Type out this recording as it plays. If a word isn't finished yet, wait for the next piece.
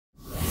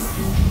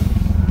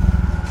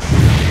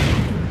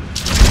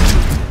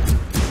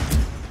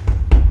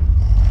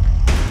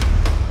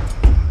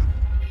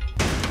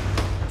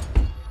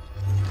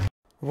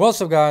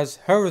What's up guys,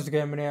 Heroes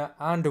Gaming here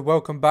and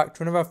welcome back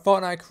to another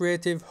Fortnite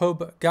Creative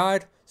Hub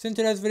guide. So in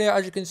today's video,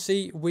 as you can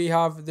see, we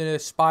have the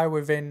Spy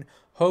Within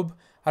hub.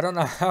 I don't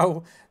know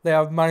how they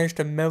have managed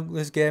to milk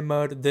this game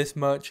mode this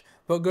much,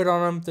 but good on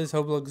them. This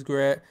hub looks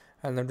great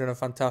and they've done a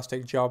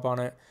fantastic job on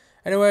it.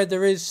 Anyway,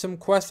 there is some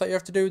quests that you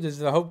have to do. There's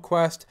the hub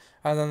quest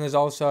and then there's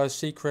also a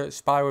secret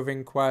Spy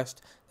Within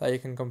quest that you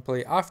can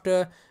complete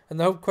after. And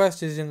the hub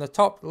quest is in the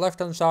top left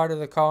hand side of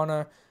the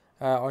corner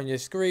on your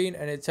screen,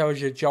 and it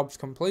tells you jobs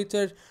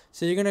completed.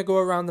 So you're going to go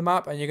around the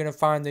map and you're going to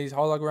find these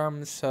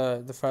holograms.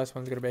 The first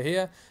one's going to be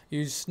here.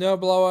 Use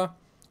snowblower.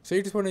 So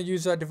you just want to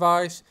use that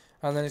device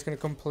and then it's going to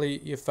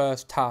complete your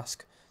first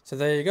task. So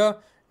there you go.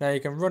 Now you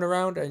can run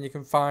around and you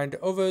can find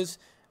others,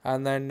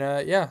 and then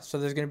yeah, so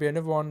there's going to be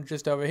another one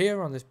just over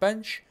here on this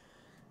bench,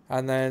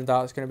 and then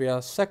that's going to be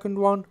our second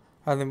one,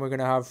 and then we're going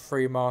to have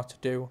 3 more to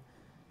do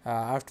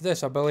after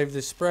this. I believe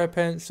there's spray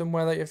paint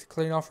somewhere that you have to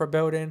clean off for a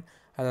building,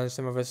 and then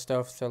some other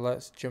stuff, so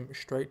let's jump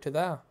straight to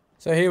there.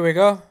 So here we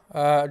go,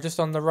 just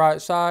on the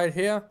right side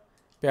here,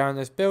 behind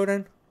this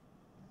building,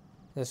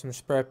 there's some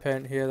spray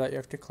paint here that you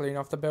have to clean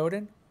off the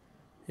building.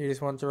 You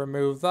just want to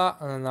remove that,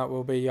 and then that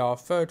will be your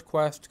third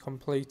quest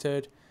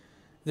completed.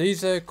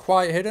 These are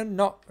quite hidden,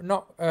 not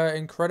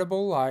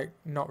incredible, like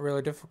not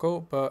really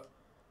difficult, but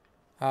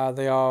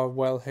they are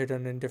well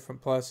hidden in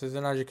different places.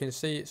 And as you can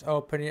see, it's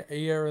open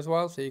here as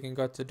well, so you can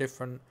go to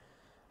different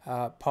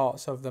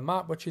parts of the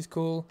map, which is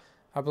cool.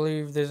 I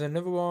believe there's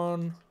another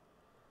one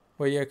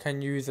where you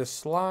can use a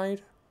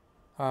slide.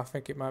 I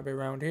think it might be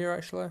around here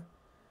actually.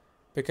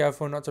 Be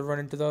careful not to run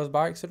into those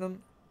by accident.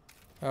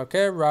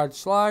 Okay, ride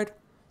slide.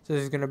 So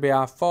this is going to be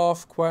our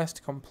 4th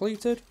quest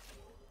completed.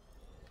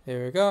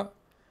 Here we go.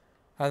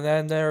 And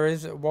then there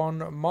is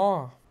one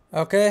more.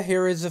 Okay,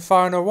 here is the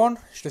final one.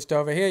 It's just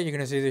over here. You're going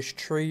to see this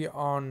tree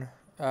on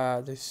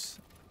this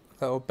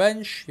little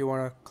bench. You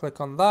want to click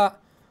on that.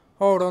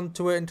 Hold on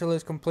to it until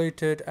it's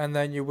completed, and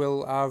then you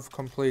will have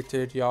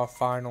completed your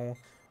final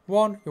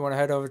one. You want to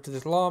head over to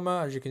this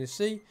llama, as you can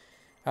see,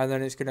 and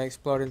then it's going to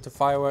explode into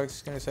fireworks.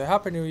 It's going to say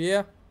Happy New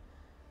Year.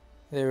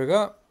 There we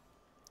go.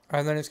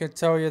 And then it's going to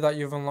tell you that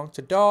you've unlocked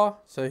a door.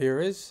 So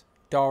here is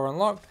door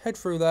unlocked. Head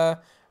through there,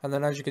 and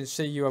then as you can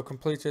see, you have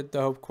completed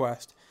the hub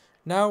quest.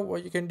 Now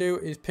what you can do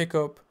is pick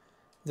up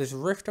this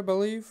rift, I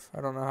believe.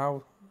 I don't know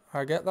how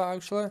I get that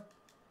actually.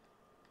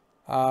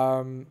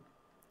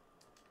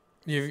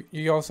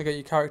 You also get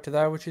your character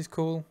there, which is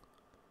cool.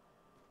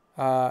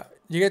 You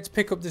get to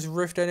pick up this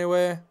rift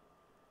anyway,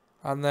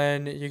 and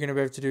then you're going to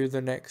be able to do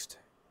the next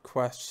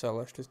quest, so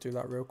let's just do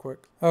that real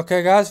quick.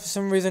 Okay guys, for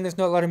some reason it's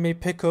not letting me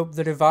pick up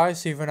the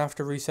device even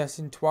after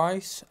resetting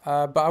twice,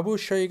 but I will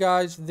show you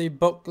guys the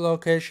booked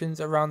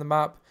locations around the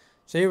map.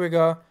 So here we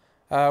go.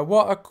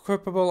 What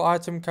equipable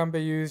item can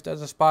be used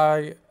as a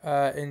spy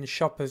in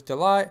Shopper's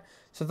Delight?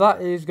 So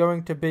that is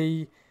going to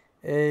be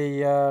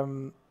a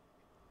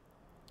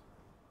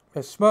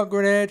smoke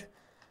grenade.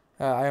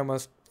 I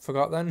almost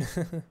forgot then.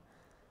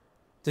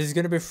 There's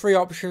going to be 3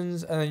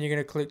 options, and then you're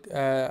going to click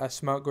a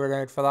smoke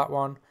grenade for that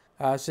one.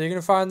 So you're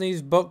going to find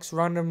these books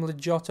randomly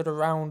jotted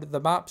around the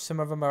map. Some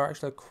of them are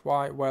actually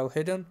quite well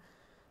hidden.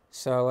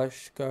 So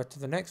let's go to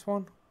the next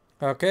one.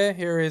 Okay,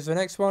 here is the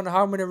next one.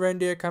 How many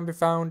reindeer can be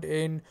found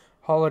in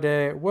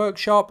Holiday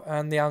Workshop?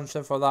 And the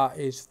answer for that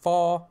is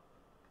 4.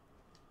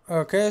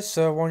 Okay,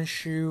 so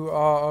once you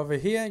are over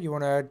here, you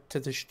want to head to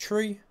this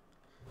tree.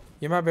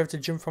 You might be able to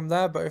jump from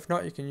there, but if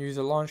not, you can use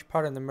a launch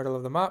pad in the middle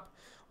of the map.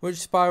 Which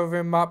Spy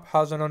Within map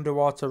has an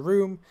underwater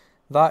room?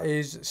 That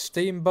is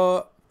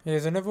Steamboat.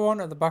 Here's another one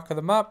at the back of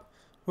the map.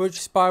 Which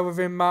Spy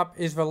Within map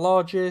is the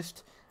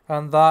largest?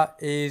 And that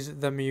is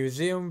the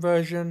museum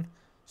version.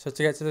 So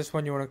to get to this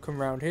one, you want to come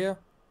around here.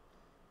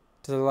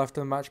 To the left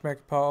of the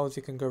matchmaking portals,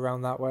 you can go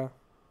around that way.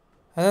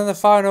 And then the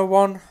final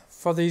one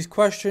for these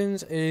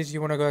questions is you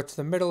want to go to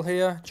the middle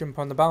here, jump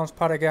on the bounce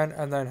pad again,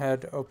 and then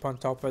head up on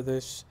top of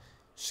this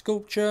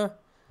sculpture,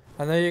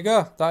 and there you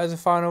go. That is the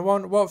final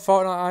one. What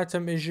Fortnite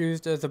item is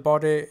used as a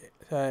body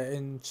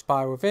in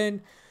Spy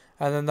Within?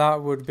 And then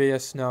that would be a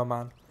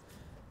snowman.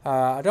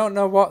 I don't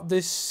know what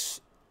this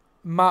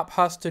map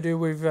has to do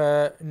with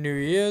New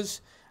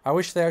Year's. I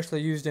wish they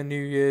actually used a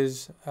New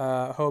Year's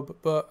hub,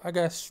 but I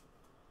guess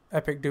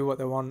Epic do what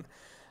they want.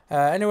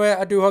 Anyway,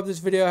 I do hope this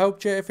video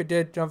helped you. If it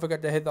did, don't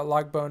forget to hit that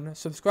like button.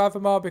 Subscribe for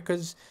more,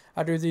 because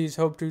I do these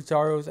hub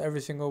tutorials every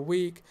single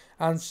week.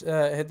 And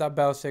hit that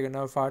bell so you get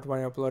notified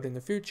when I upload in the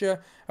future.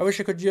 I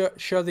wish I could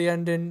show the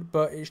ending,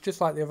 but it's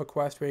just like the other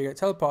quest where you get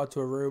teleported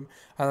to a room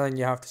and then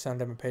you have to send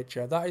them a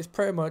picture. That is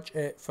pretty much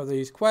it for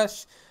these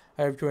quests.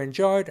 I hope you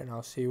enjoyed, and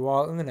I'll see you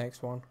all in the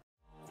next one.